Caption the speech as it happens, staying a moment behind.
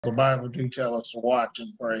The Bible do tell us to watch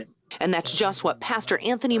and pray. And that's just what Pastor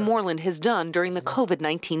Anthony Moreland has done during the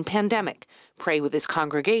COVID-19 pandemic. Pray with his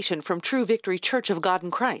congregation from True Victory Church of God in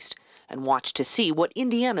Christ and watch to see what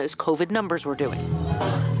Indiana's COVID numbers were doing.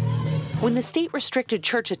 When the state restricted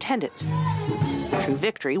church attendance, True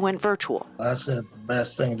Victory went virtual. I said the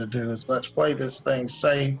best thing to do is let's play this thing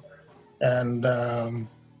safe and, and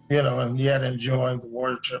yet enjoy the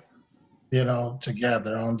worship,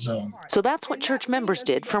 together on Zoom. So that's what church members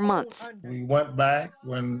did for months. We went back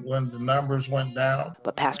when the numbers went down.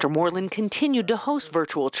 But Pastor Moreland continued to host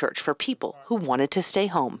virtual church for people who wanted to stay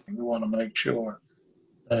home. We want to make sure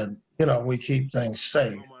that, we keep things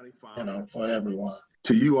safe, for everyone.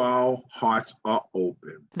 To you all, hearts are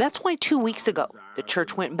open. That's why 2 weeks ago, the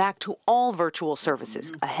church went back to all virtual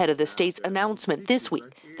services ahead of the state's announcement this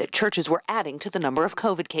week that churches were adding to the number of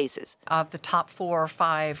COVID cases. Of the top 4 or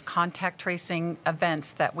 5 contact tracing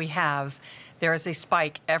events that we have, there is a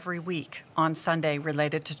spike every week on Sunday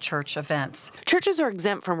related to church events. Churches are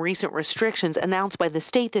exempt from recent restrictions announced by the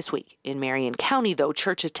state this week. In Marion County, though,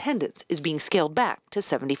 church attendance is being scaled back to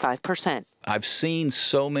 75%. I've seen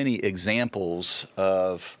so many examples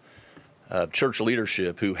of church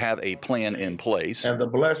leadership who have a plan in place. And the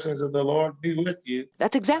blessings of the Lord be with you.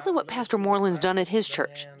 That's exactly what Pastor Moreland's done at his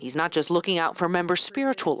church. He's not just looking out for members'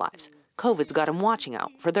 spiritual lives. COVID's got him watching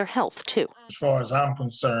out for their health, too. As far as I'm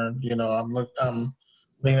concerned, I'm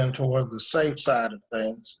leaning toward the safe side of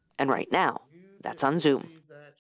things. And right now, that's on Zoom.